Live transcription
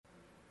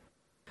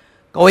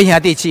各位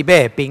兄弟姊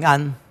妹平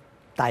安，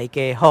大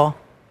家好。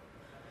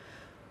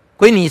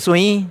几年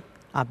前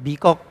美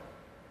国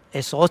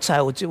的所在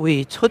有一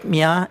位出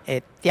名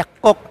的德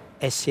国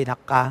的神学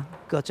家，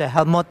叫做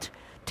Helmut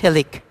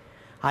Tillich。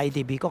伊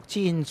伫美国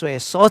真侪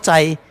所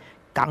在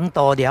讲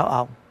道了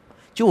后，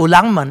就有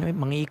人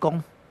问伊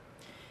讲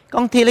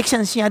Tillich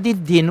先生，你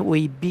认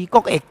为美国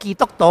的基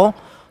督徒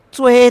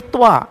最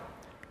大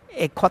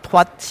的缺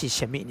乏是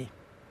什么呢？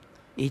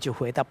伊就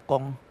回答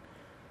讲，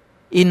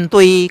因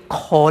对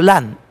苦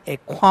难的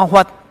看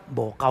法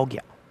无够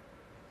强。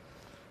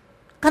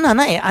敢若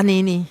会安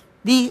尼呢？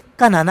你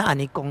敢若安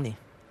尼讲呢？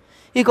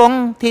伊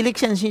讲Tillich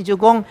先生就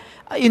讲，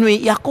因为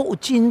也佫有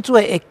真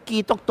侪的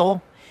基督徒，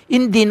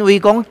因认为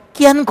讲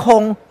健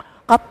康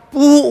甲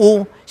富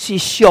有是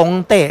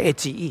上帝的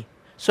旨意，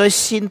所以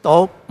信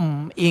徒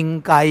唔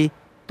应该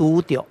拄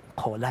着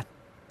苦难。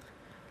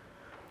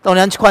当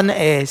然，这款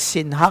的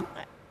神学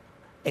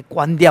的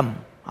观念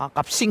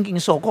甲圣经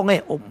所讲的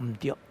有唔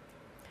对。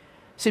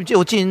甚至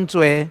有真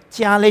侪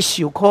正咧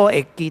受苦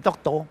的基督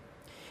徒，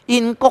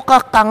因国家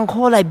艰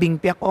苦来明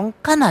白讲，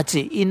敢若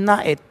是因那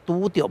会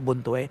拄着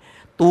问题、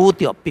拄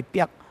着逼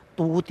迫、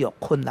拄着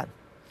困难。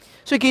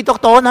所以基督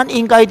徒咱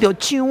应该着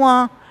怎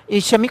以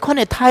什么款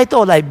的态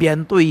度来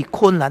面对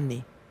困难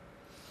呢？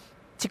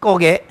这个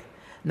月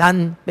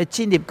咱要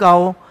进入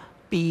到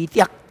彼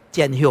得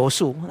前后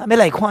书，咱要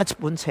来看这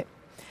本册。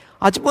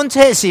这本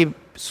册是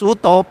使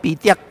徒彼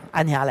得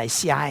按下来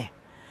写的。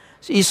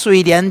伊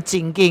虽然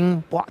曾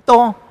经跋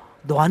倒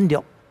软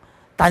弱，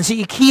但是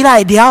伊起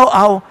来了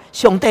后，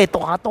上帝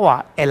大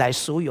大会来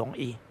使用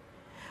伊。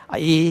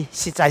伊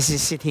实在是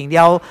实行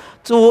了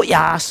主耶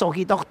稣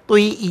基督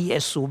对伊的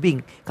使命。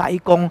甲伊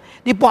讲：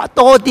你跋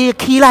倒你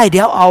起来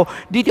了后，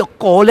你就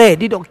鼓励，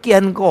你就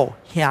坚固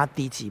兄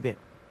弟姊妹。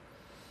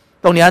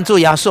当然，主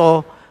耶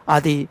稣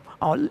伫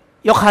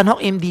约翰福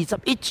音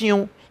21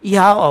章以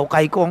后甲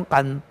伊讲，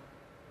跟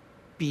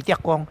彼得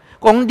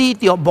讲你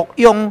着牧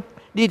养。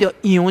你着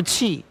养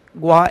起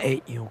我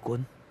的羊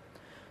群，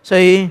所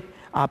以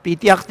彼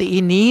得伫伊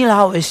年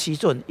老的时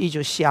阵，伊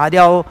就写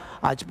了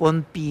这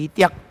本彼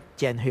得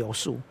前后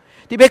书，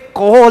特别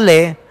鼓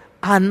励、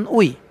安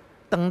慰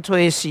当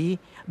初时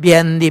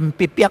面临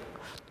逼迫、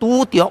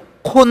拄着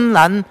困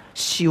难、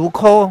受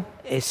苦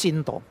的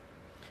信徒，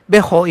要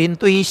互因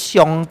对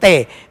上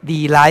帝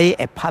未来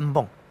的盼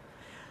望。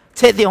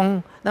册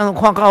中咱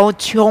看到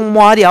充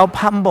满了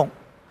盼望，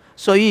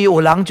所以有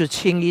人就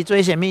称伊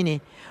做什么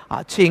呢？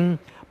称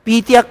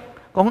彼得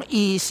讲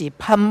伊是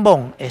盼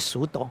望的使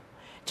徒，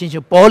亲像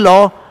保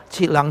罗，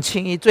人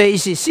称伊做伊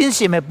是信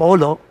心的保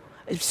罗，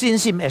信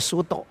心的使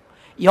徒。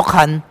约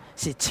翰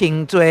是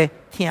称做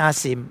听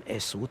心的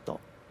使徒。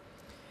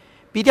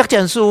彼得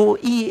前书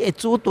伊的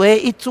主题，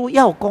伊主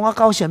要讲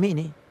到什么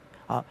呢？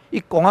伊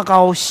讲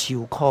到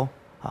受苦。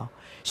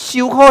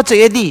受苦这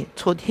个字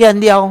出现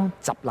了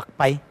16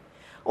摆，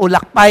有6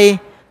摆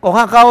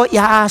讲到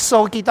耶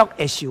稣基督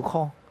的受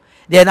苦，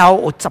然后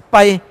有10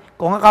摆。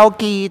讲到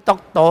基督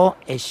徒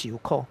的受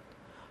苦，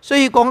所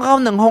以讲到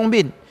两方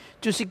面，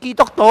就是基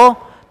督徒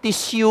伫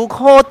受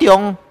苦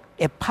中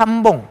的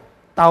盼望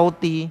到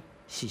底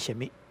是什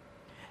么？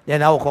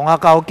然后讲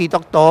到基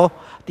督徒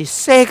伫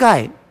世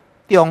界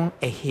中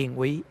的行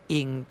为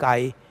应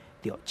该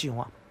着怎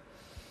样？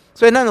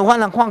所以咱有看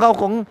到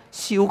讲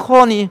受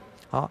苦呢，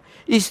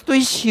伊是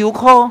对受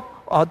苦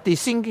伫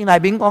圣经内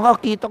面讲到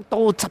基督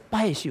徒有10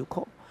摆受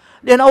苦。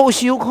然后有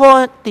受苦，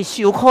伫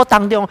受苦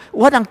当中，有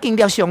法通经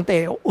历上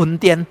帝的恩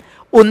典，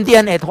恩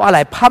典会拖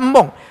来盼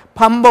望，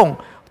盼望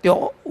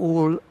就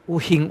有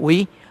行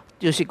为，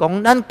就是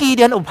讲，咱既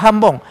然有盼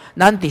望，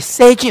咱伫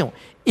世上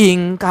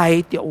应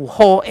该就有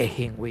好的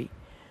行为。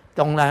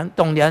当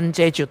然，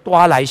这就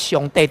带来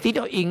上帝得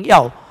到荣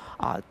耀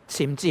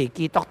甚至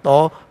基督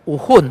徒有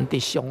份伫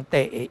上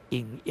帝的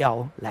荣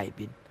耀内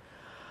面。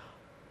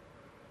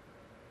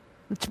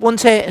这本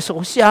册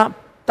所写。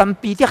当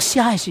彼得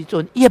写的时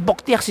阵，伊的目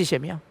的是什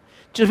么？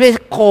就是要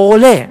鼓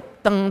励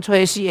当初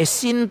时的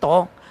信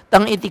徒，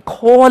当伊伫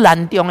苦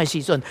难中的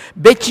时阵，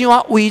要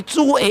怎为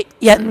主的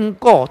缘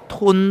故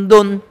吞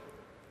忍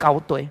交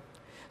对。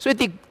所以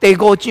第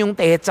5章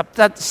第10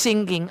节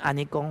圣经安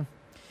尼讲：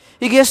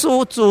伊个使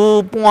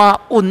诸般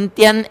恩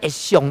典的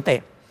上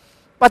帝，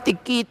把伫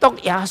基督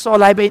耶稣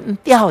内面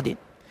调入，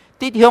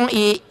得享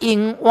伊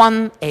永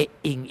远的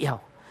荣耀。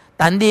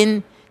但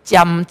恁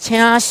渐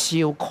且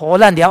受苦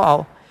难了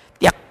后，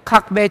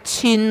确要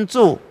亲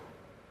自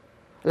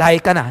来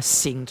干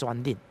成全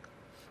恁、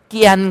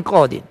坚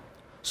固恁、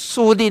赐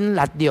恁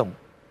力量。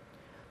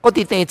我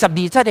伫第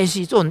12节的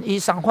时阵，伊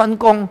上反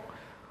讲：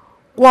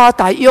我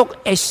大约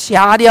会写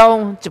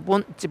了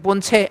一本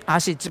册，也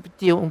是一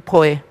张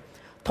批，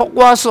托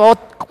我所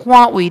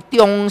看为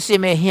忠心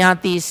的兄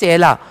弟姐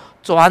妹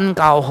转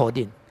交互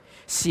恁，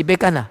是要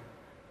干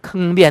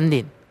劝勉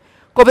恁，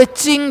我要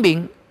证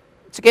明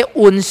这个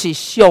恩是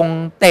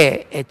上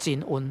帝的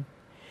真恩，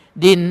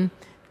恁。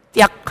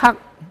的确，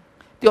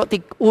就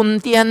伫恩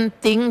典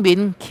顶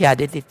面徛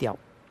得着。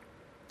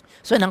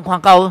所以，咱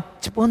看到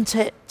这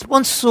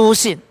本书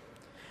信，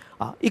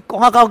伊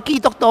讲到基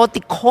督徒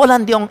伫苦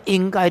难中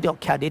应该着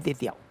徛伫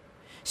条，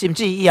甚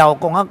至以后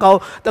讲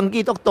到当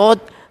基督徒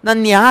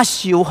咱领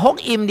受福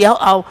音了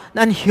后，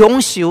咱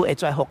享受会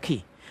再福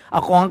气。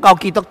讲到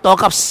基督徒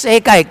甲世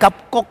界、甲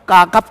国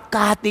家、甲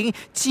家庭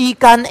之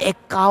间的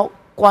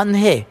关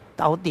系，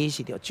到底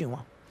是着怎啊？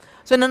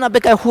所以咱若要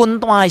甲分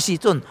段的时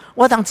阵，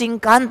我通真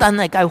简单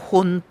的甲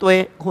分做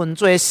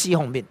4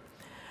方面。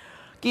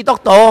基督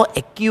徒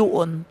的救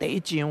恩第一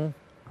章，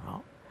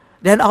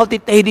然后伫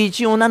第2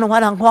章，咱有法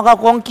通看到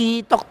讲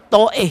基督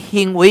徒的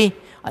行为，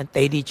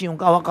第2章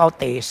到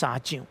第3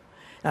章，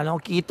然后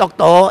基督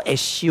徒的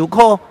受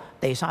苦，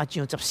第3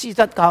章14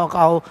节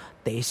到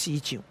第4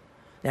章。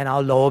然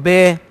后落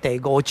尾第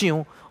5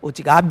章有一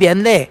个勉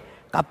励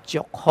甲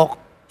祝福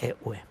的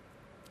话。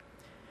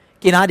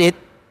今仔日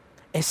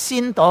的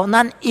信徒，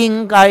咱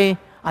应该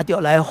着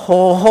来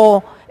好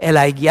好的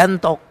来研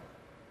读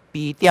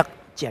彼得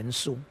前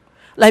书，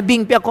来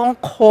明白讲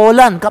苦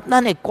难甲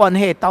咱的关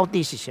系到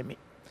底是什么？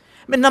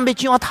咱要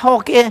怎透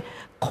过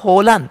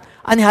苦难，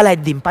安尼来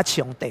认识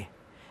上帝，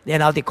然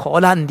后伫苦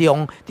难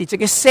中，伫这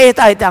个世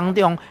代当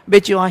中，要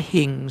怎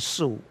行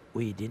事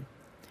为人？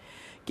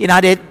今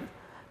仔日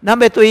咱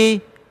要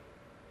对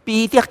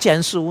彼得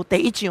前书第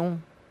1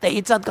章第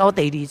1节到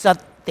第2节，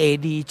第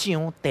2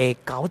章第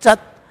9节，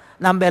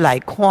咱要来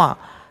看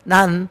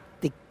咱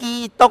伫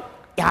基督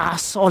耶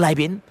稣内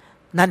面，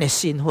咱的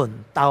身份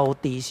到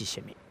底是什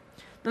么？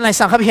咱来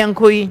三合掀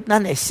开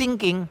咱的圣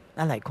经，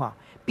咱来看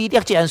彼得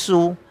前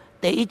书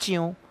第1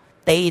章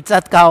第1节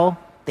到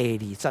第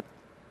2节。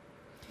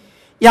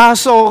耶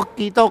稣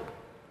基督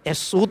的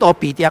使徒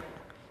彼得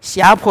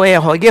写批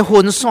互伊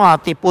分散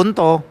伫本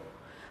土、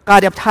加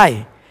勒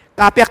泰、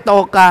加百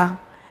多加、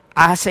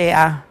亚细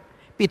亚、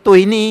比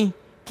对尼、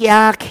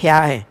加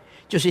徛的，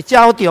就是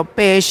照着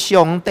被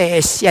上帝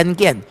的先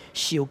见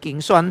受精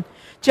选，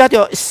照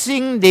着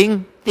圣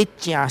灵得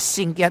正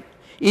圣洁，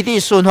以致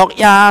顺服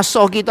耶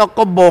稣基督，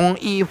国蒙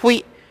医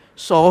会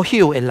所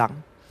有的人，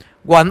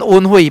愿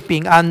恩惠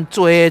平安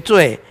最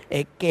最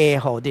的加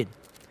互恁。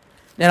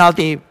然后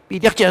伫彼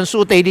得前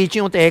书第2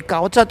章第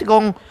9节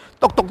讲，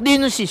独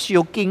恁是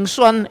受精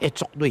选的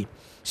族类，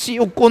是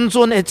有君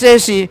尊的祭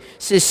司，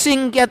是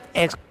圣洁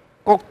的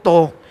国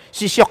度，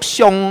是属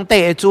上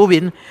帝的子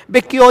民，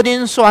要叫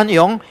恁宣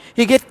扬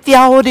迄个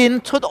调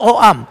恁出黑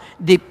暗、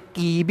入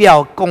奇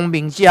妙光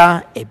明者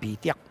的美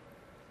德。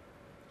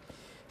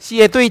是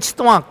会对这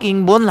段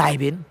经文内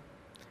面，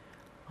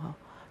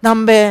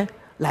咱要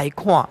来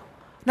看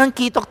咱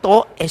基督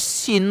徒的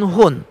身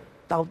份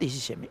到底是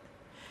什么？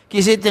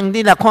其实，当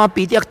你来看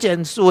彼得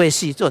前书的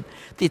时阵，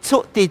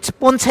伫这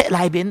本册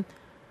内面，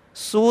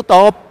使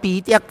徒彼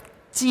得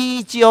至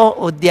少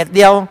有列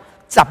了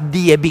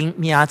12个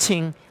名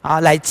称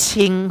来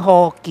称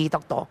呼基督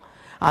徒。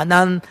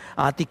咱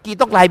伫基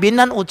督内面，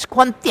咱有一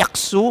款特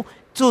殊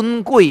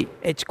尊贵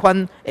的一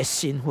款的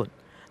身份。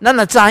咱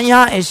若知影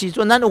的时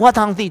阵，咱有法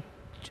通伫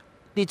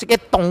这个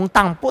动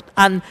荡不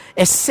安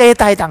的世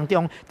代当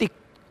中，伫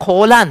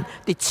苦难、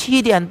伫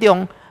试炼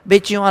中，要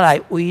怎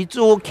来为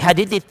主徛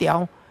伫一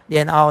条，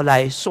然后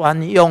来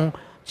宣扬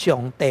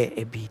上帝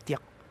的美德。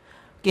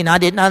今仔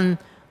日咱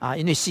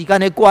因为时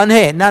间的关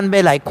系，咱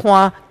要来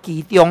看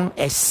其中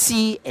的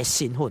4个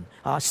身份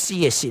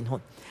4个身份。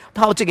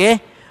头一个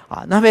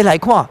咱要来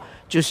看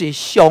就是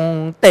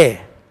上帝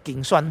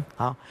竞选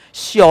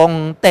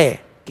上帝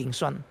竞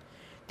选。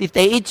伫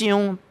第1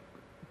章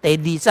第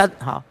2节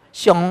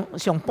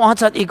上半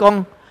节伊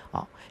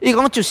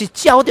讲就是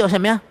照着什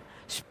么呀？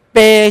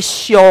被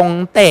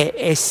上帝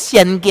的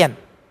先见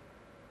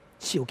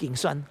受竞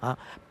选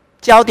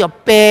照着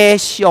被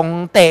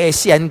上帝的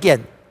先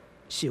见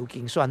受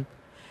竞选。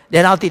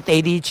然后伫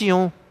第2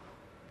章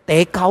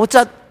第9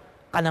节，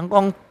甲人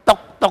讲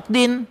独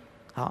恁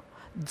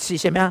是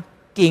什么呀？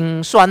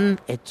竞选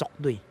的族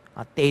类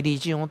第2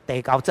章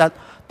第9节，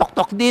独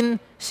恁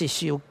是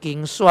受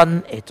竞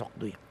选的族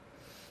类。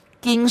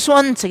竞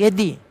选这个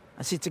字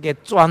是一个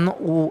专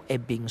有的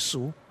名词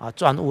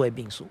专有的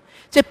名词。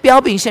这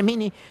表明什么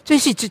呢？这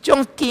是一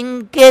种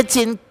经过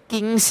真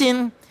精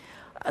心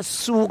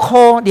思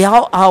考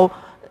了后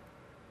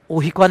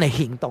有迄款的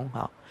行动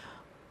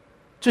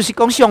就是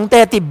讲上帝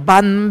伫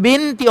万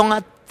民中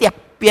特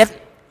别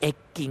的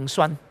竞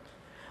选。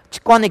这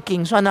款的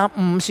竞选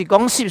不是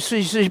讲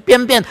随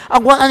便便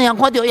我安尼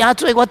看到也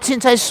做，我凊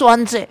彩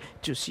选择，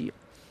就是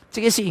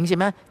这个是用什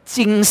么？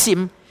精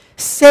心、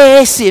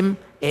细心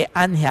的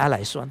按遐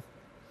来选。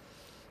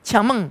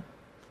请问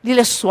你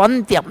咧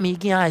选择物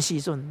件的时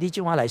阵，你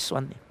怎来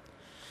选呢？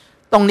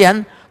当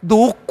然，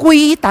愈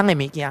贵重的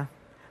物件，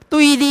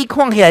对你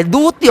看起来愈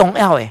重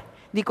要的，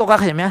你觉得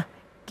什么？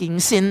精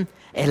心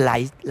的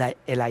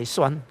来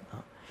选。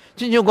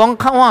亲像讲，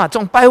看我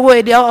从拜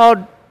会了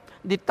后，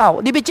日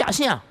头你要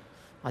食啥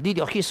你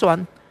就去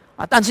选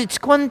但是这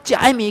款食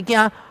的物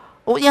件，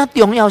有影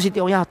重要是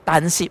重要，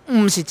但是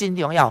不是真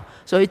重要。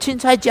所以凊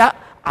彩食也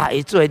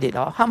会做得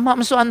了，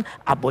含选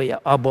也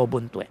无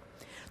问题。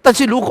但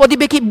是如果你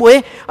要去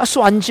买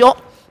选择，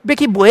要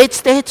去买一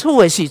块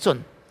厝的时阵，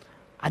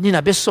啊，你若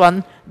要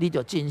选，你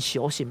就真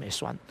小心的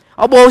选。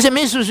啊，无啥物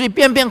随随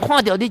便便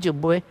看到你就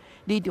买，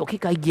你就去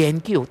甲研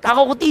究，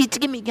到底这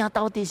个物件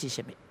到底是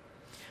啥物？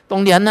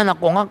当然，咱若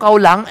讲到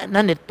人，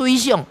咱的对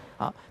象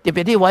啊，特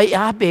别你为也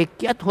未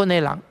结婚的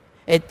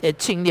人，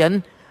青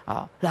年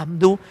啊，男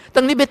女，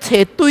当你要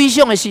找对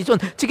象的时阵，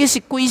这个是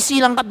规世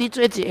人甲你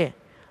做一个，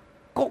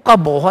国家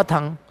无法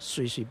通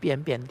随随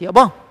便便，对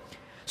不？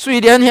虽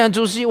然现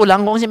就是有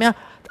人讲什么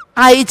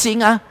爱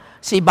情啊，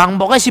是盲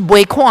目的，是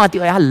未看到的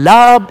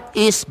 ，Love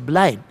is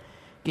blind。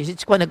其实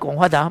这款的讲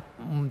法啊，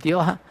唔对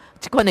啊，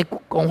这款的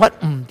讲法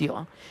唔对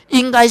啊，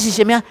应该是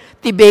什么啊？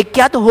伫未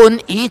结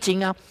婚以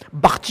前啊，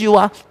目睭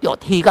啊，要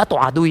翕甲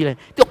大对咧，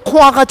要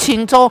看较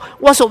清楚。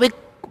我所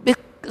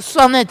要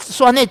选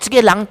的这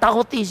个人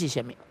到底是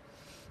什么？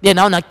然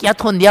后呢，结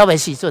婚了的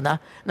时阵啊，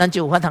咱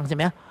就有法通什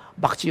么啊？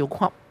目睭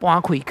看半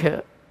开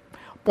开。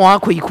半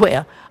开开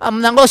啊！啊，唔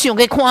能够想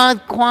去看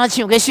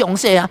想去详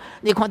细啊！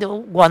你看到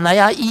原来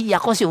啊，伊也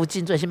可是有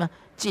真侪什么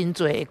真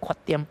侪的缺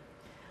点，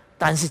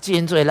但是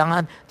真侪人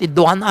啊，伫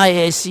恋爱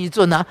的时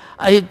阵啊，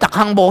逐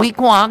项无去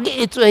看，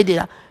去做的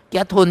啦。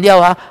结婚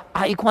了啊，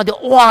啊，伊看到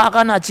哇，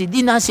敢若是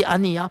你若是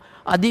安尼啊，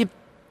啊，你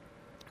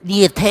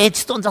的体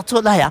即阵才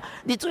出来啊，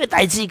你做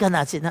代志敢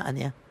若真安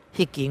尼啊，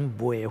迄间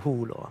袂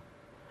赴咯。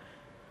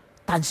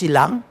但是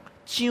人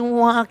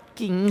怎啊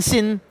精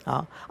神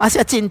啊，而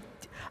且真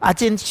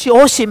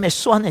小心的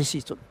选的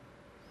时阵，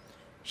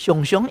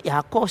常常也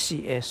阁是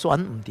会选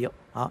唔着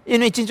啊！因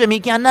为真侪物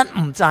件咱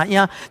唔知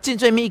影，真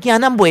侪物件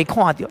咱未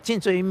看到，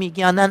真侪物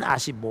件咱也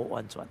是无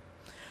完全。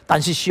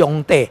但是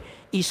上帝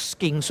伊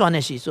竞选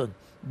的时阵，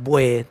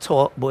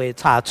袂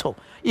差错，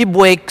伊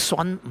袂选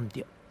唔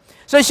着。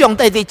所以上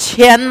帝伫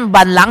千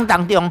万人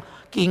当中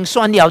竞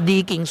选了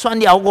你，竞选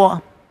了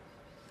我。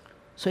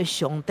所以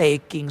上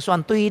帝竞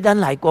选对于咱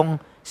来讲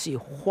是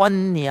反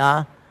命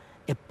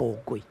的宝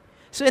贵。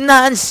所以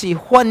咱是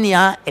反命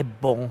会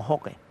蒙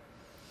福的。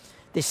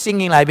伫圣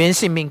经内面，《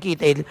申命记》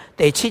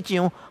第7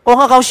章，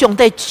讲到上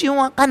帝怎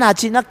啊，敢若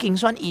真啊竞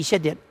选以色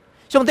列。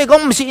上帝讲，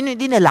毋是因为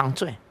恁的人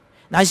做，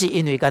乃是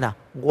因为敢若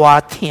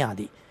我听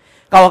你。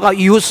到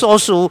以弗所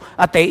书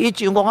啊，第1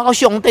章讲到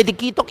上帝伫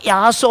基督耶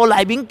稣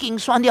内面竞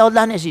选了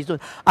咱的时阵，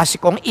也是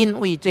讲因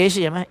为这是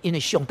什么？因为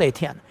上帝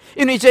听，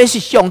因为这是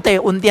上帝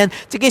的恩典，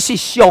这个是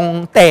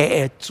上帝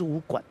的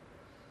主权。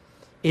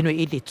因为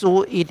伊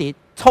伫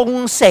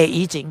创世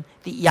以前，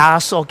伫耶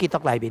稣基督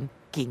内面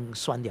竞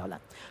选了咱，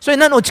所以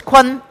咱有一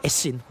款的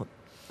身份。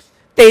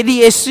第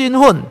二个身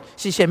份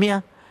是什么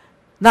啊？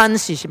咱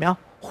是什么啊？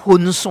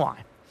分线的，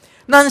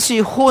咱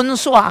是分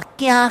线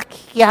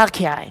行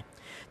起来。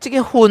这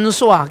个分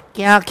线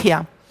行起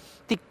来，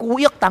伫旧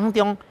约当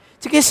中，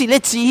这个是咧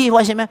指迄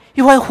块什么？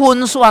迄块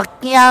分线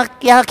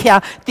行起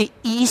来，伫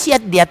以色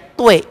列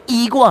对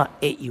以外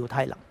的犹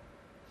太人，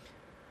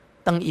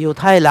当犹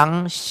太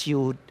人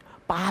受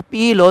巴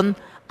比伦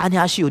安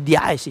遐受掠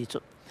的时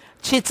阵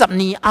，70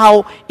年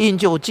后，因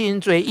就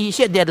真侪以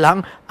色列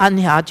人安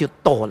遐就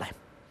倒来。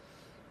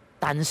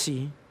但是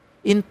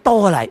因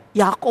倒来，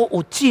也阁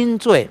有真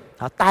侪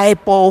大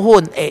部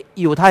分的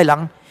犹太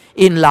人，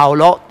因流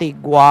落伫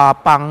外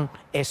邦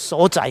的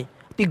所在，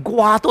伫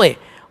外地，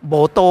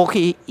无倒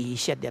去以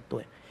色列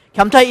地。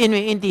欠在因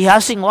为因伫遐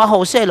生活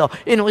好势咯，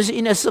因为是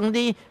因的生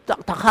理逐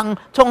项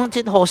创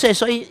即好势，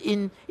所以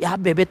因也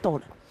未要倒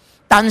来。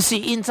但是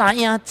因知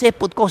影，这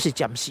不过是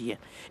暂时的，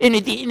因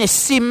为伫因的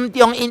心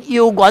中，因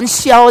犹原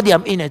想念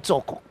因的祖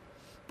国，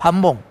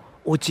盼望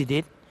有一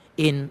日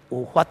因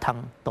有法通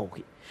倒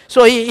去。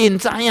所以因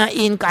知影，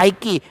因家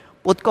己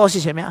不过是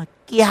什么啊？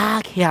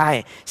行起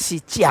来是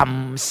暂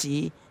时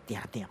定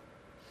定。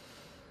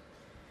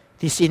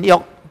伫新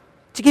约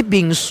这个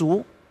名词，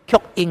却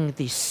用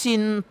伫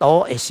信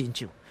徒的身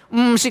上，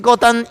唔是孤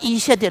单以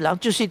色列人，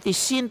就是伫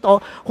信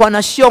徒，凡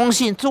係相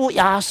信主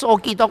耶穌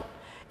基督。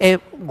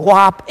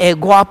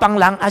外邦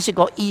人，还是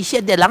个以色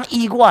列人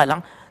以外的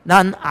人，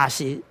咱也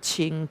是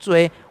稱做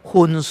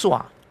分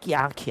線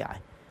行起來。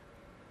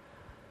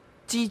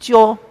至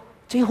少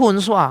這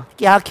分線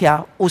行起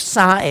來有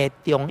3個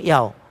重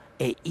要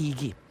的意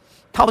義。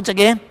頭一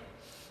個，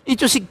伊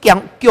就是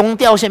強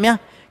調什麼？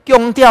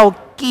強調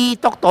基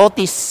督徒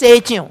伫世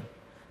上，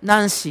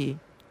咱是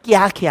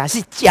行起來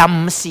是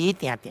暫時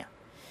定定，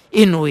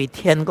因為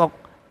天國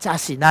才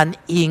是咱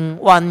永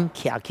遠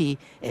徛起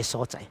的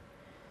所在。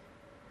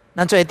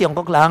咱做中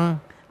国人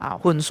啊，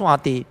分散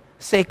伫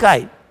世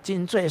界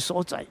真侪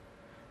所在，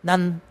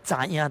咱知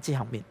影这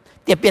方面，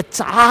特别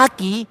早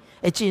期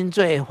的真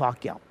侪华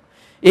侨，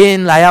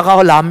因来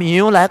到南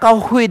洋，来到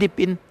菲律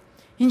宾，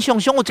因常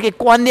常有一个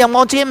观念，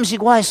这不是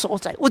我的所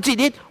在，有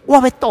一日我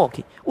要倒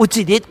去，有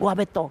一日我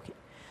要倒去，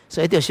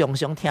所以就常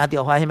常听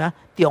到话什么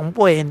中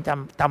辈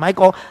但爱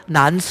讲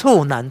难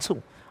处难处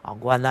啊，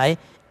原来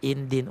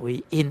因认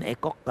为因的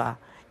国家，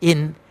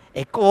因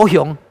的故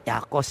乡也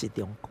阁是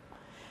中国。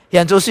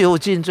现就是有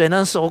真侪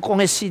咱所讲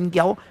的新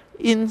教，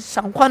因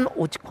相款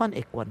有一款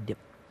的观念。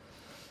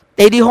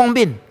第二方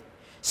面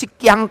是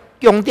强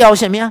调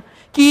什么啊？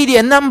既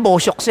然咱无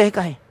属世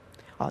界，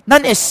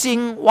咱的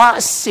生活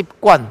习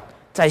惯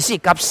在是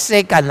甲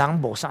世间人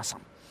无啥相。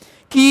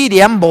既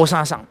然无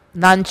啥送，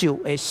咱就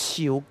会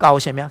受到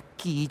什么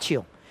讥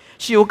笑，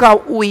受到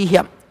威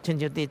胁。亲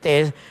像第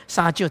3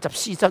章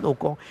14节有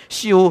讲，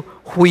受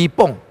诽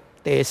谤。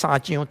第3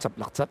章16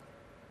节，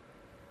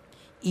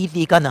伊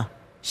伫干啊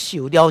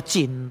受了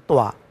真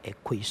大的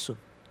亏损。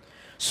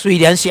虽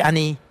然是安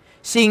尼，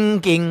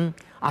圣经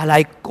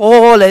来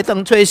鼓励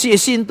当初时的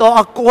信徒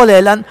鼓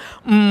励咱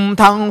毋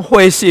通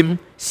灰心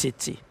失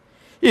志，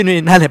因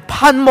为咱的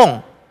盼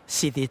望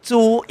是伫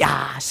主耶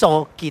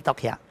稣基督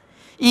遐，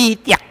伊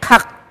的确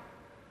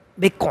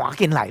要赶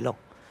紧来咯，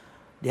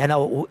然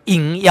后有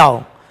荣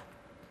耀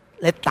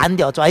来单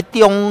调在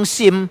忠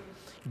心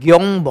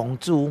仰望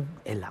主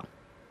的人。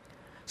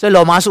所以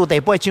罗马书第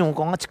8章有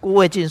讲一句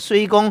话真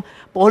水，讲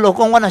保罗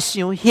讲：我若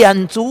想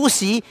现主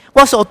时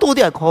我所拄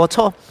着的苦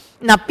楚，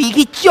那比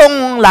起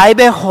将来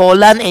要互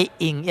咱的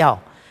荣耀，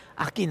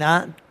今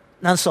仔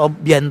咱所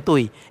面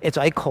对的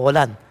这苦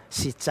难，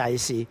实在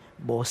是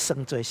无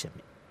算做什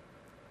么。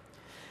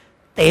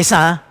第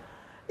三，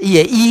伊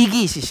的意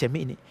义是什么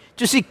呢？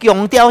就是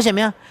强调什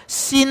么？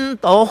信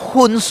徒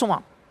分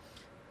散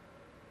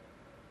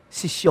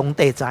是上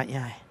帝知影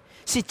的，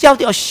是照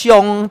着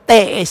上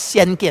帝的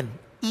先见。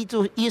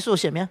意思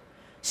什么？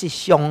是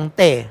上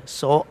帝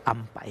所安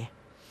排。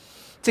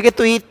这个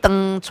对于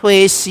当初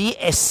时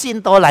的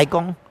信徒来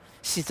讲，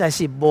实在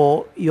是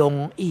无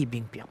容易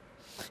明白。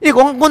伊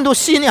讲，阮都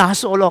信耶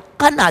稣咯，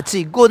敢若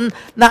是阮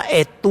那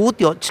会拄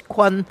着这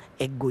款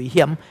的危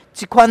险，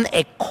这款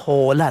的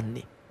苦难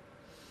呢？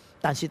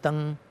但是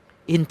当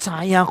因知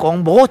影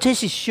讲，无，这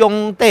是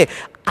上帝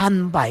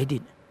安排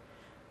的。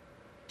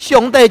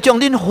上帝将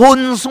恁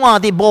分散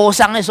伫无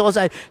相的所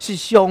在，是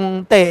上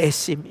帝的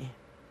心意。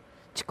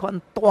这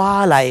款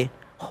带来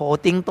何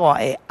等大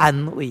的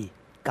安慰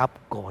甲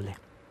鼓励！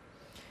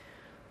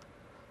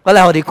我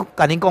来，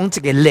甲你讲一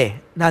个例，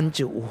咱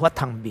就有法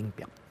通明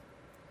白。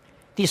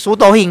伫使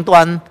徒行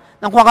传，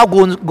咱看到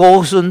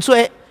五旬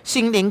节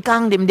圣灵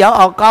降临了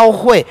后，教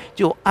会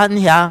就按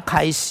遐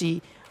开始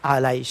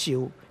来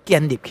受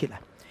建立起来。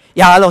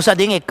耶路撒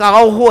冷的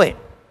教会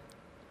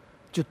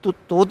就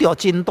拄着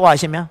真大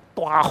什么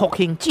大复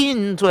兴，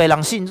真侪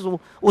人信主，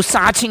有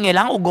3000个人，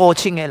有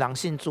5000个人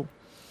信主。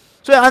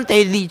所以按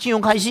第2章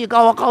开始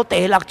到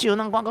第6章，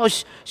咱看到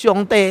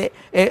上帝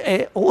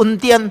的恩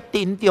典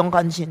真中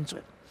间真多。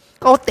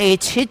到第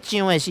7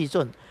章的时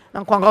阵，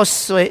咱看到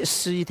司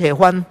提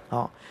反，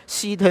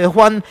司提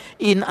反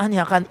因安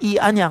遐干，伊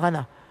安遐干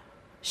啊，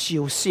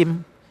受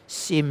心，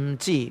甚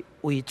至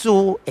为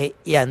主的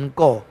缘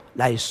故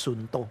来殉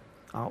道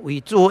为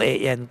主的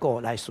缘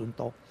故来殉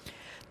道。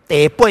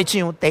第8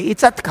章第1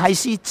节开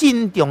始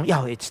真重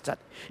要的一节，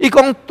伊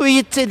讲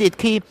对这日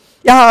起，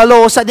耶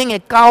路撒冷的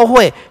教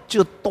会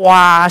就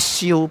大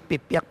受逼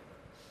迫，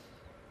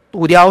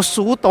除了使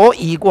徒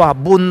以外，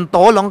门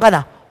徒拢干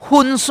啊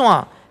分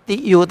散伫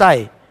犹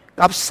太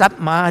甲撒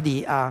玛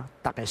利亚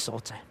逐个所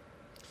在。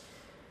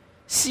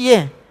是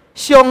的，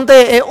上帝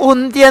的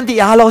恩典伫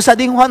耶路撒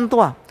冷反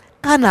大，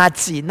敢若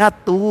是那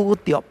拄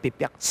着逼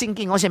迫。圣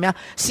经讲什么？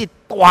是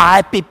大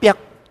的逼迫，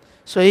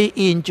所以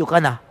因就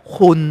干啊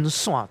分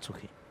散出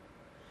去。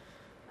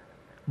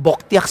目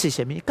的是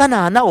什么？敢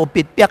若有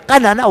逼迫，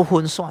敢若有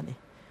分散呢？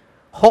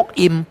福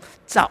音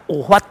才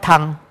有法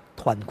通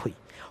传开，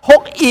福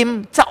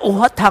音才有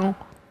法通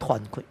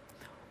传开。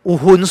有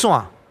分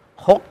散，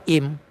福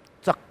音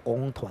才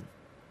讲传。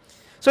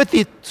所以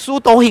伫使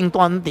徒行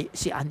传的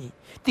是安尼。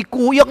伫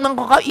旧约，咱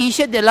看到以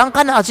色列人，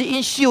敢若是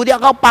因受了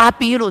到巴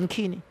比伦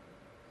去呢？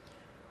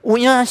有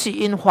影是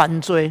因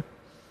犯罪，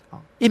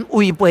因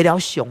违背了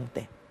上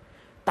帝。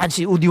但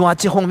是有另外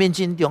一方面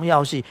真重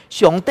要是，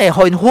上帝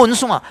互因分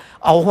散，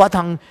有法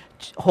通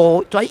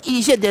互在以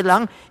色列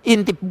人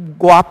因伫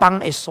外邦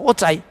的所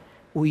在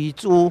为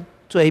主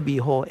做美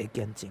好的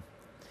见证。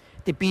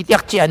伫彼得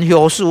前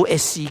后书的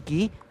时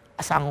期，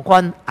相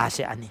反也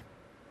是安尼。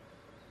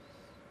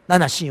咱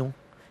若想，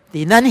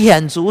伫咱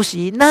现主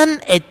时，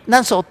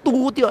咱所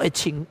拄到的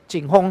情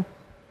况，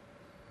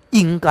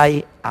应该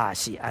也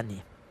是安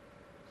尼。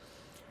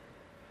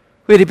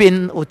菲律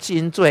宾有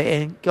真多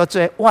叫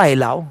做外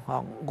劳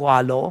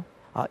外劳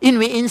因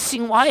为因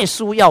生活的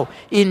需要，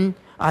因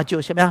就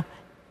什么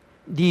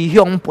离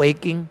乡背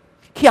井，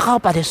去到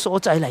别的所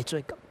在来做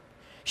工。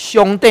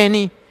上帝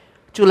呢，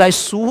就来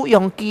使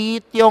用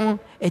其中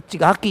的一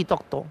个基督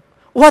徒，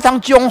有法通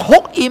将福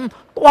音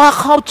带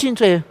到真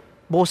侪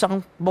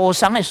无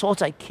相的所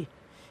在去。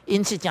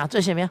因是诚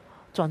做什么？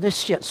全做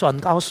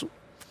宣教士。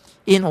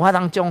因有法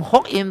通将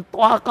福音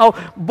带到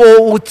无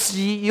有自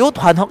由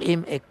传福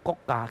音的国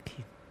家去。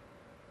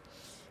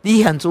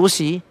你现主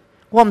时，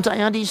我毋知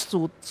影你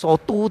所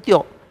拄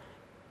着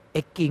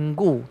的境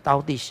遇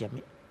到底是什么？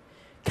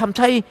欠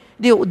采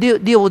你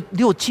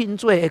有真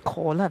多的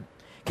苦难，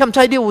欠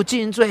采你有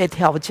真多的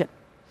挑战，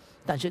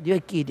但是你要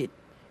记得，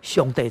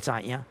上帝知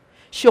影，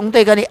上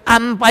帝给你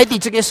安排伫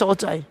这个所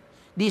在，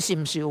你是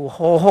毋是有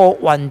好好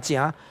完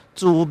成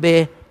主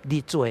要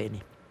你做的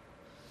呢？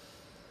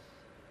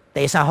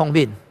第三方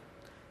面，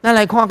咱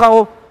来看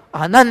到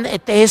咱的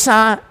第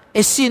三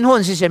的身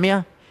份是什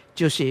么？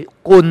就是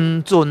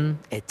君尊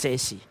的祭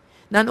司。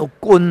咱有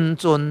君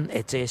尊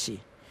的祭祀。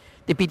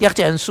伫彼得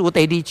前书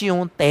第2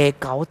章第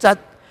9节，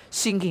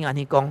圣经安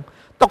尼讲：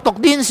独独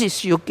恁是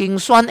受拣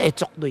选的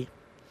族类，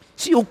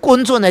是有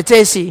君尊的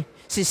祭祀，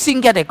是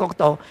圣洁的国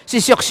度，是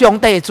属上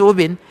帝的子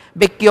民，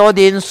要叫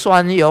恁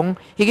宣扬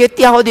迄个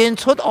调恁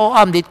出黑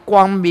暗的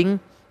光明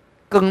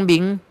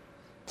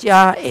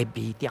才会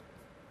美德。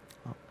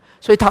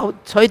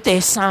所以第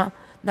三，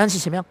咱是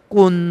什么？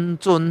君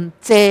尊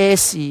祭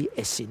祀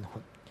的身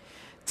份，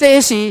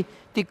这是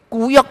伫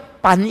旧约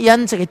扮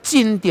演一个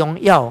真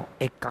重要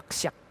的角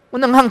色。有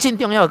两项真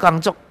重要的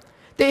工作。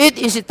第一，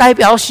伊是代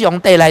表上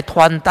帝来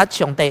传达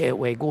上帝的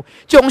话语，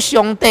将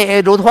上帝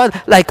的律法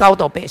来教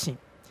导百姓。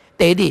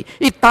第二，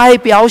伊代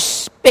表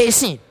百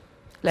姓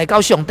来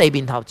到上帝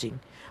面头前，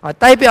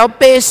代表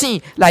百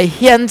姓来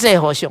献祭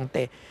给上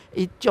帝，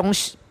伊将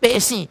百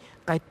姓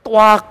来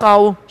带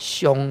到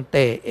上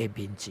帝的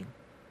面前。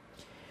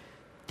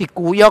伫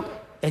旧约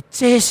的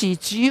祭祀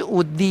只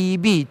有利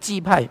未支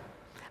派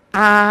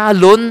亞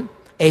倫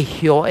的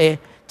後裔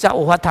才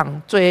有法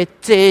通做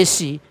祭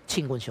祀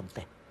親近上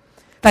帝。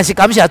但是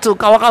感謝主，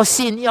到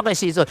新約的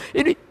時陣，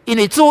因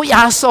為主耶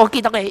穌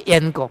基督的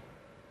緣故，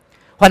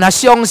凡係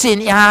相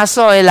信耶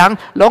穌的人，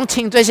攏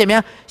稱做什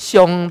麼？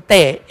上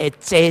帝的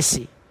祭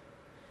祀。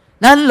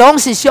咱攏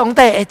是上帝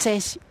的祭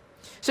祀。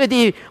所以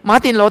伫馬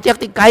丁路德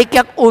伫改革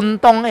運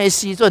動的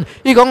時陣，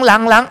伊講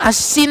人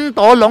信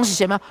徒攏是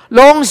什麼？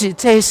攏是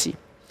祭祀。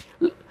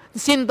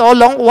信徒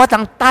攏有法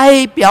通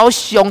代表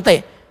上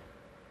帝，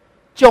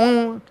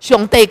將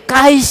上帝介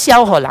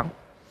紹給人。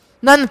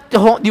咱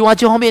另外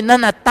一方面，咱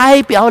也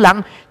代表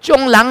人，將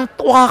人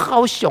帶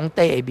到上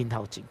帝的面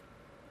頭前。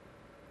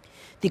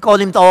伫哥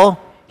林多後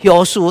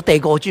書第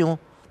5章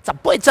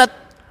18節，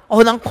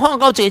互人看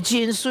到一個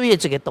真水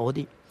的一個道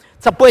理。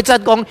18節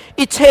講，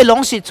一切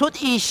攏是出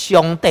於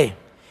上帝，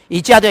而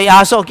藉着耶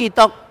穌基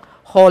督，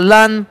互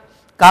咱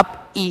甲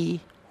伊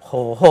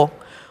和好，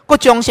佮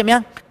將什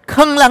麼？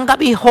勸人甲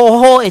伊和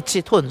好的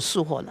職分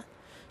賜予咱。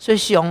所以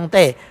上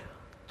帝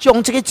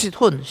將這個職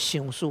分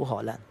賞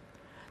賜予咱。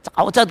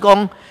19節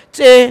講，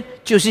這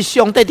就是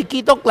上帝的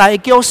基督來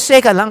叫世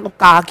界人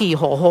家己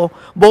和好，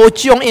無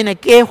將因的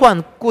過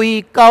犯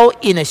歸到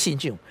因的身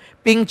上，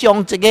並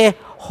將這個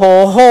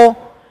和好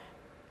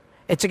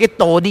的這個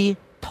道理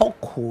託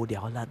付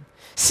了咱。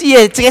是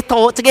的，這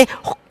個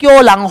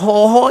叫人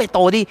和好的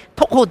道理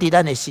託付在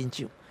咱的身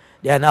上。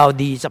然後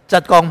20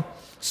節講，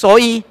所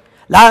以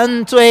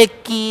咱做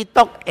基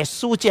督的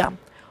使者，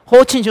好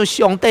親像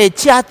上帝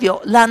藉着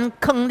咱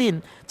勸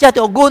恁，藉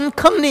着阮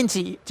勸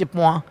恁一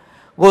般。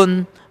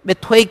阮要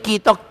推基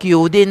督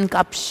求恁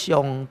甲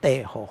上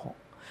帝和好，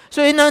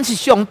所以咱是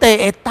上帝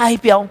的代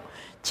表，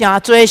正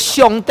做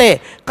上帝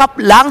甲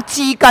人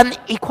之間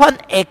一款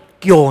的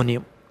橋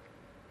梁，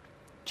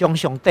將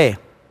上帝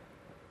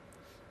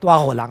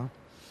帶予人，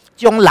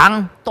將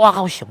人帶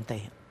到上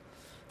帝，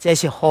這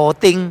是何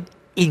等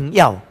榮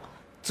耀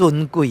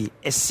尊貴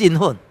的身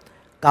份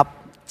甲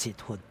職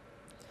分。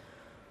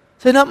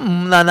所以咱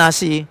唔單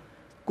是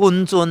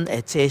君尊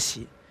的祭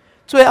祀，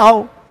最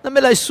後。咱要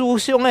來思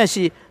想的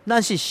是，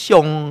咱是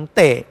上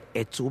帝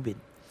的子民，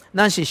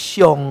咱是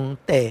上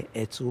帝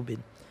的子民。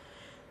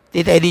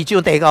伫第2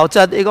章第9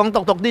節，伊講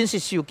獨獨恁是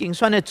受揀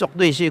選的族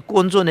類，是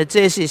君尊的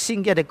祭祀，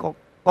聖潔的國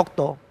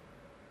度，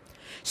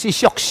是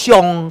屬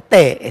上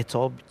帝的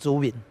子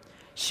民，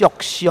屬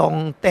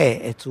上帝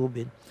的子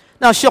民。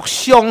那屬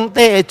上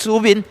帝的子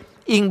民，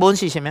英文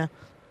是什麼？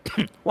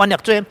翻譯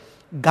做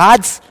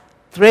God's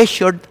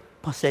treasured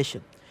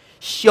possession，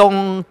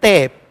 上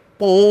帝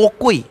寶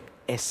貴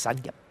的產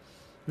業。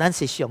咱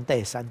是上帝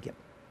的產業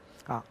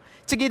啊！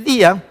這個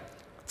字啊，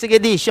這個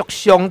字屬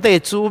上帝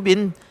子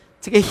民。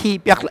這個希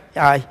臘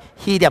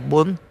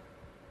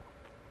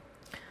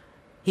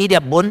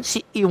文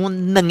是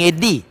用兩個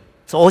字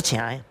組成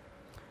的。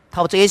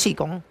頭一個是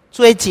講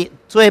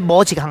做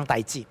某一項代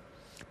志，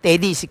第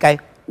二是該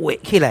畫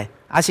起來，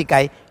還是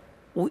該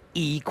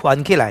遺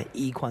傳起來，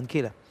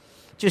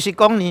就是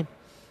講呢，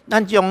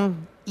咱將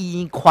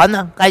遺傳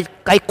啊，該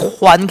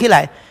傳起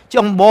來，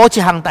將某一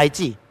項代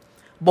志。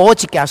某一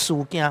件事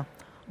件，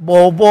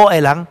某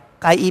的人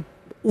該伊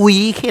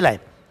圍起來，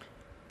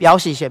表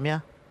示什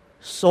麼？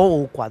所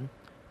有權，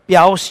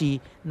表示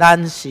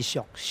咱是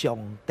屬上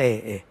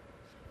帝的。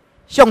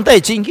上帝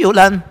拯救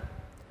咱，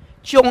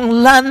將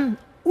咱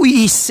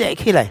圍設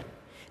起來，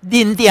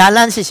認定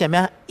咱是什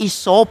麼？伊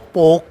所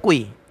寶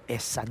貴的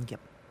產業。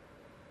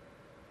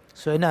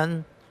所以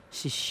咱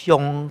是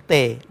上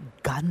帝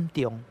眼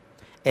中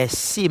的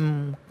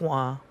心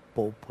肝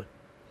寶貝。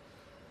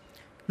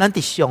咱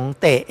佇上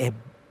帝的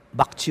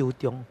目睭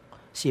中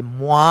是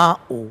滿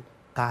有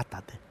價值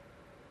的。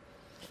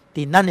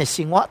在咱的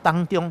生活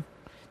當中，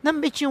咱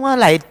要怎樣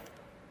來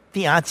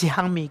定一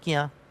項物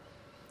件？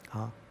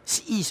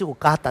是意思有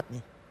價值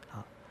呢？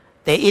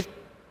第一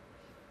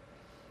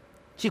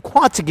是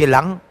看一個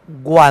人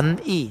願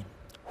意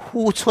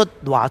付出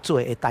偌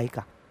濟的代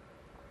價。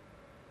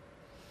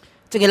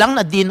一個人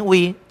若認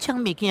為這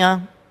物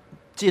件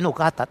真有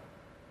價值，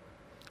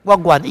我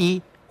願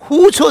意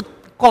付出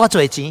偌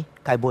濟錢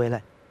該買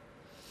來。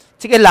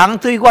这个人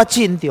对我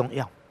真重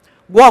要，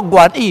我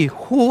愿意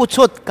付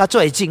出甲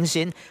做精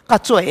神，甲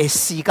做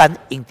时间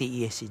用伫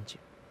伊的身上。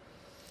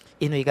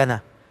因为干呐，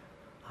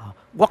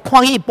我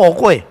看伊宝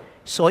贵，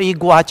所以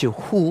我就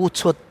付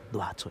出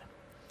偌多。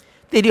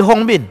第二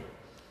方面，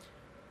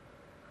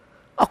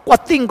决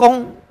定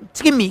讲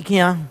这个物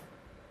件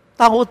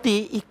到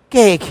底伊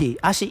过去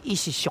还是伊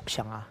是属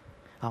相啊？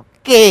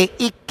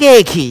伊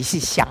过去是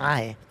啥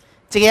的？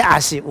这个也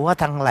是有法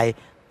通来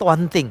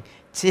断定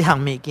这项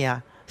物件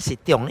是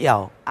重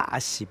要还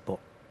是无。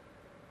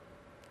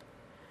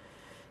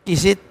其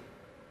实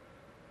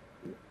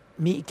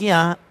物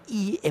件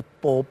伊的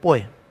宝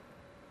贝，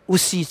有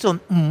时阵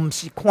毋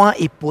是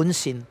看伊本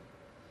身，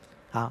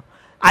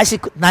还是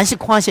咱是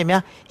看什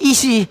么？伊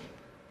是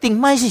顶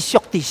摆是属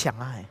伫啥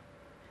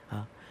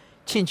的？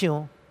亲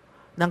像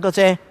那个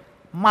这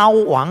猫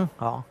王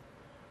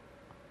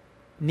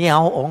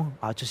鸟王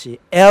就是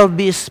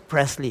Elvis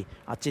Presley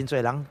真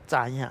侪人知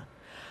影。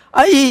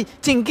伊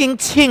曾经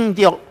穿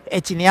着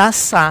一领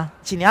衫、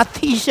一领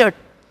T 恤，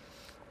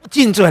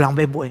真侪人要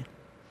买。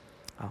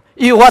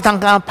伊有法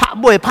通甲拍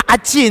卖拍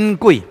真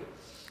贵，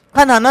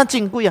看哪那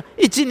真贵啊！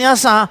伊一领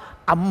衫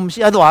也毋是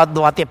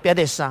偌特别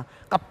的衫，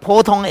甲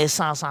普通的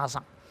衫，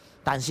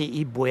但是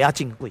伊卖啊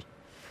真贵。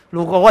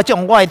如果我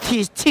将我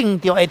的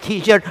穿着的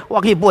T 恤我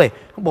去买，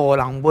无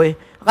人买。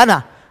看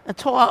哪，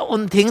错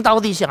运停到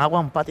底啥我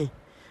毋捌的。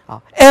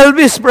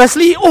Elvis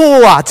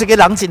Presley， 哇，这个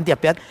人真特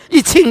别，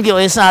伊穿着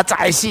的衫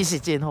材质是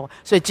真好，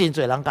所以真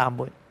侪人敢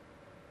买。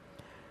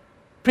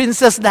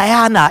Princess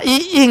Diana，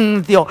 伊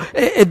用着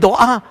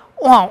大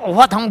哇，有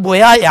法通卖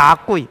啊也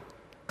贵，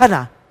干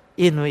哪？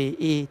因为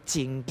伊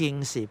曾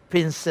经是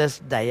Princess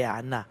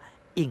Diana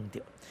用着，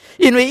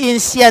因为因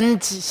先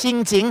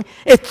前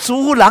的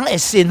主人的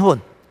身份，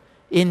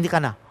因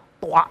干哪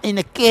大，因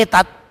的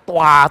价值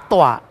大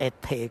的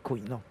提开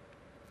咯。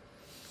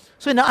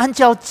所以呢，按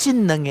照这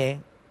两个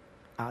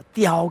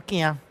条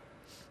件，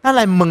咱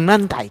来问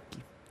咱家己，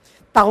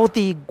到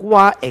底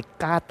我的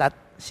价值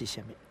是什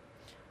么？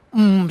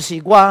毋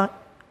是我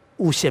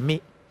有什么，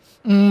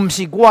毋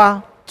是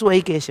我做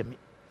个什么，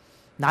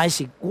乃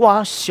是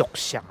我属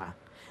相啊！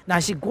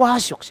乃是我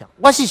属相，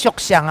我是属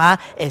相啊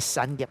的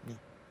产业呢。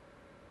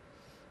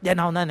然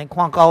后咱来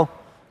看到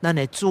咱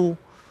的主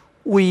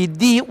为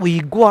你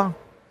为我，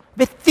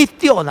要得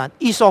到咱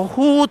伊所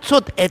付出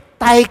的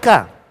代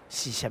价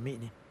是什么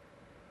呢？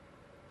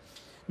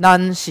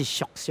咱是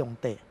属上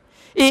帝，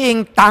伊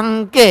用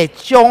重价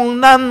将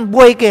咱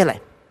买过来，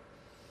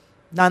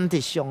咱伫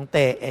上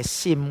帝的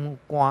心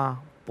肝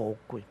宝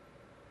贵。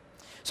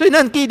所以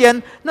咱既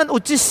然咱有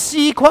这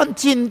4款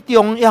真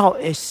重要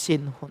的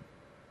身份，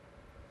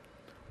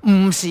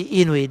毋是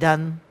因为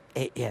咱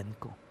的缘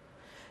故，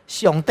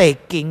上帝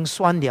拣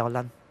选了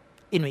咱，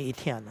因为伊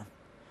疼咱。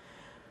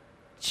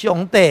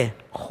上帝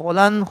互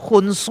咱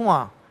分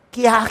散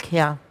架起，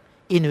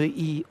因为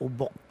伊有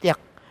目的，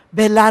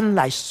要咱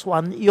来宣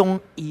扬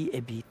伊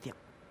的美德。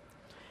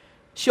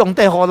上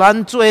帝互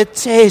咱做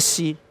这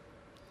事，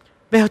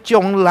要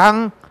将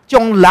人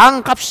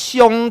甲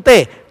上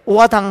帝有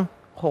法通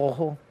好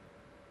好，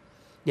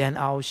然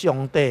后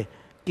上帝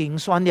拣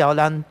选了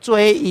咱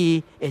做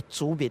伊的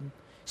子民，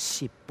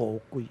是宝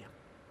贵的。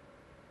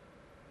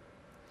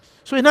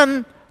所以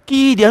咱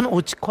既然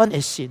有这款的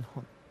身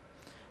份，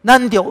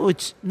咱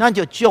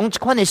就将这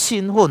款的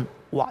身份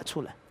画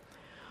出来。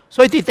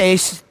所以第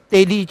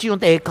2章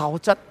第9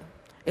节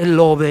的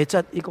罗马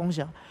节，伊讲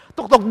啥？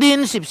独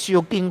恁是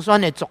受拣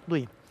选的族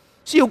类，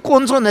是有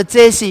君尊的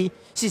祭司，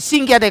是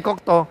圣洁的国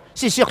度，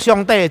是属上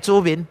帝的子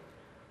民。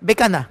要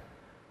干哪？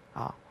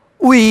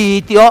为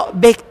着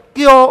要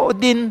叫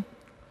恁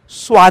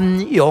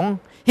宣扬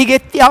迄个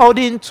调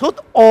恁出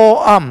黑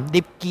暗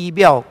入奇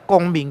妙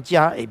光明者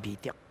的美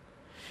德。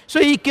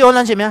所以叫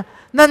咱什么？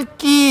咱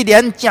既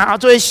然真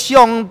做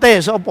上帝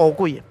所宝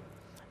贵的，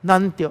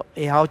咱就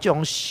会晓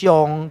将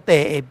上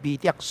帝的美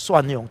德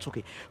宣扬出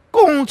去，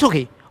讲出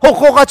去，互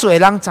更较侪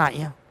人知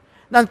影。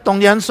咱当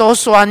然所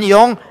宣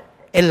扬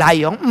的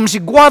内容，毋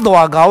是我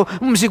偌高，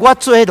毋是我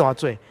做偌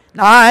济，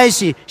乃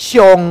是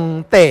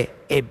上帝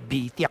的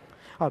美德。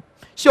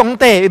上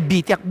帝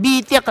的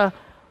美德啊，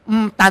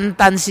毋单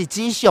单是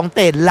指上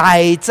帝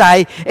内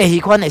在的迄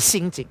款的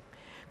性情，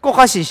更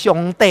较是上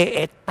帝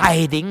的带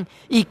领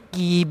与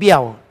奇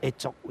妙的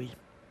作为。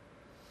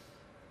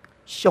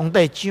上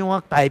帝怎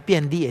样改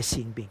变你的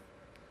生命，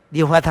你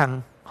有法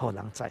通互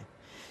人知。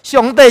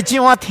上帝怎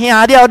样听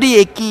了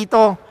你的祈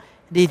祷，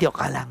你就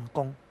甲人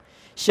讲。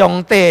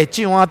上帝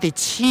怎样伫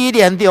试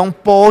炼中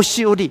保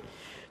守你，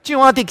怎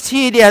样伫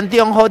试炼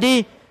中互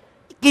你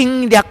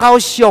经历到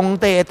上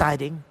帝的带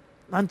领。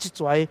咱即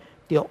跩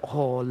着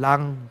互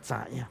人知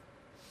影。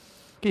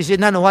其实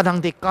咱有法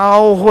通伫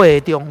教会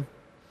中，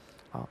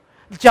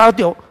照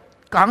着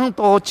讲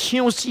道、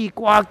唱诗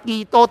歌、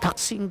祈祷、读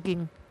圣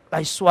经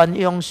来宣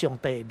扬上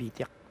帝的美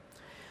德。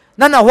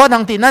咱有法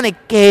通伫咱的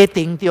家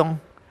庭中，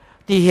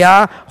伫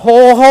遐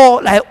好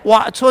好来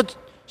活出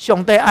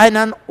上帝爱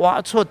咱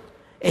活出的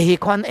迄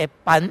款的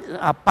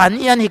扮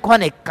演迄款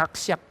的角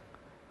色，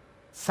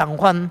相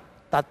反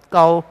达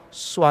到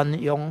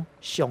宣扬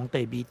上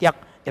帝美德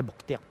的目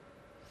的。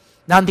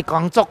咱伫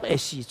工作的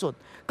时阵，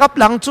甲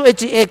人做一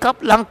下，甲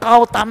人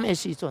交谈的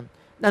时阵，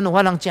咱有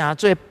法通真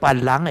做别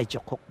人的祝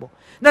福无？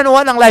咱有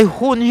法通来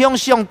分享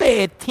上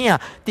帝的疼，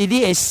伫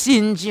你的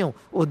心上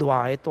有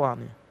偌个大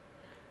呢？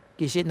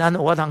其实咱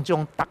有法通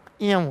将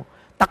逐样、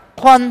逐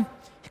款、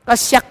甲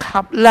适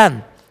合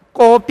咱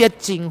个别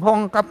情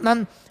况，甲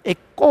咱的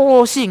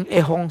个性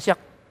的方式，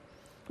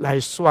来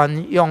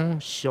宣扬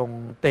上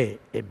帝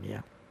的名。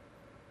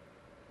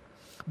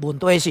问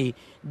题是，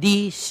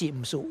你是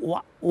毋是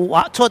有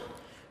活出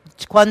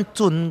一款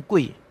尊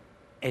贵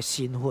的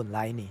身份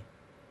来呢？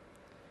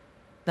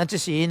那这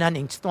是咱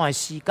用一段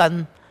时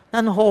间，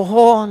咱好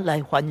好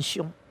来反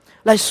省、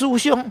来思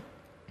想。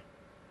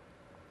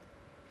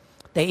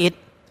第一，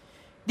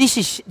你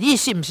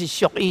是毋是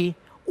属于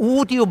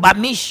宇宙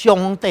万物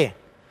上帝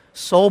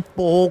所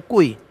宝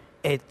贵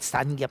的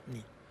产业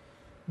呢？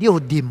你有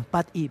明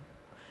白伊？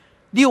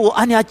你有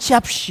安尼接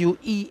受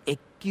伊的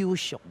救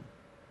赎？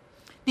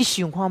你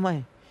想看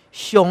觅？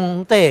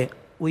上帝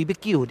为要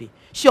救你，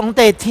上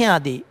帝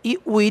疼你，伊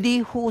为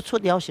你付出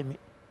了什么？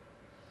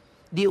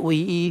你为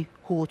伊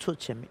付出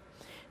什么？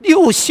你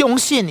有相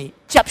信伊，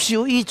接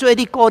受伊做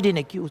你个人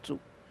的救主？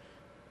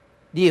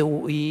你有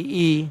为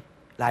伊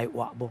来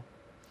活无？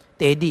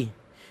第二，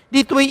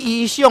你对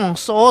以上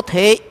所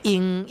提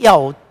荣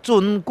耀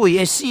尊贵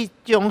的四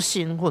种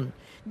身份，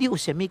你有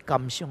什么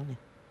感想呢？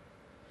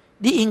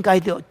你应该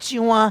着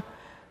怎啊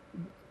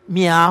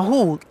名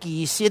副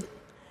其实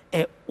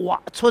会活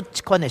出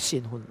这款的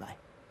身份来？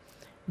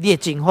你的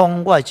情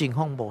况，我的情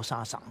况无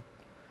相同，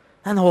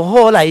咱好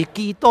好来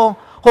祈祷，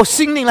互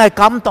圣灵来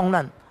感动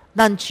咱，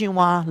咱怎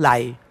啊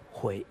来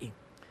回应？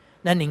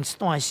咱用一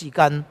段时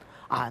间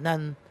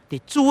咱伫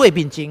主的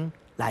面前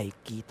来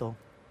祈祷。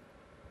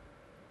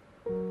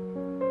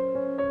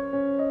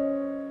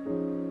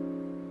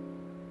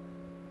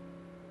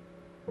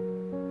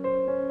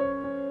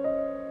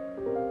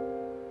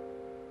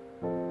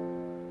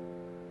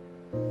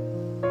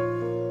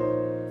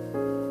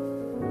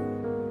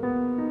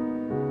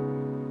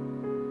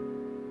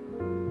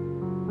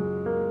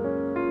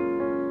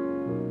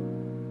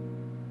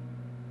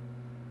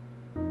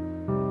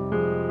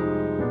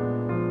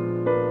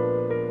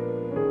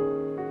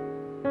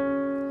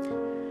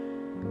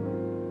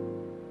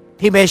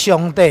天父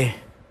上帝，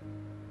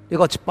你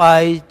个一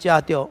摆借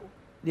着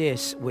你的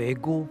话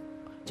语，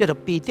借着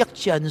彼得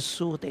前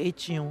书第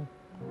1章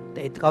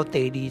第1到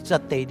第2节，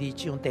第2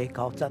章第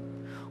9节，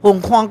互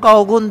看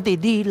到阮伫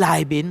你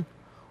内面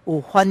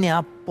有反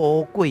映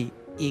宝贵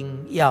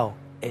荣耀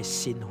的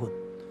身份。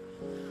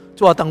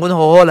主啊，当阮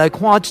好好来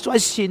看这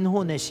身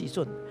份的时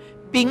阵，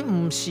并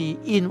唔是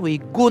因为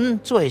阮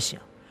做啥，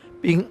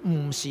并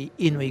唔是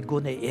因为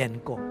阮的缘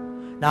故，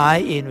乃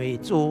因为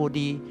主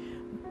你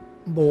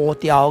无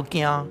条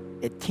件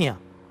的疼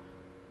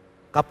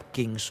甲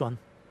敬宣。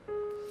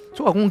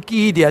主啊，阮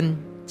既然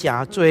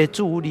真做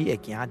主你的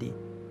囝儿，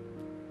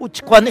有一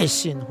款的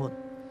身份，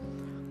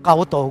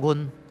教导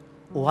阮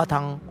有法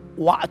通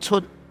活出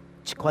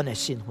一款的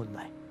身份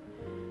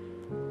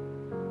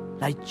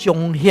来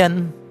彰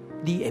显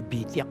你的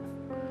美德，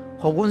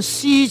互阮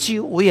四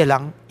周围的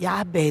人也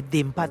未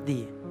明白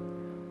你，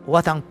有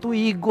法通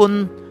对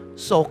阮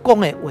所讲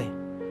的话，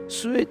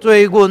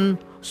对阮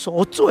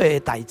所做的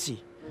代志，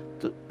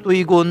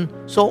对阮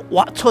所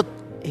活出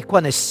一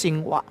款的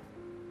生活，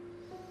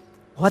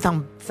我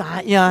通知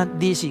影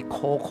你是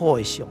可靠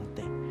的上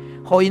帝，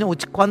互因有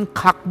一款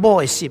刻薄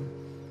的心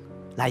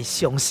来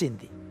相信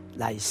你，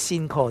来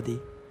信靠你，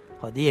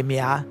互你的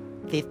名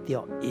得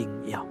到荣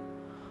耀。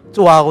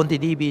主啊，阮伫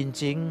你面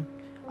前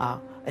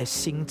的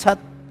省察、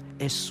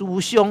的思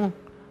想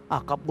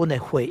甲阮的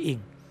回应，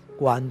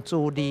愿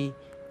主你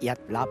悦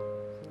纳，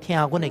听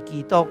阮的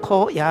祈祷，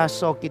靠耶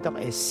稣基督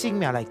的圣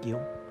名来求，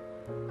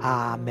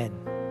阿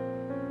门。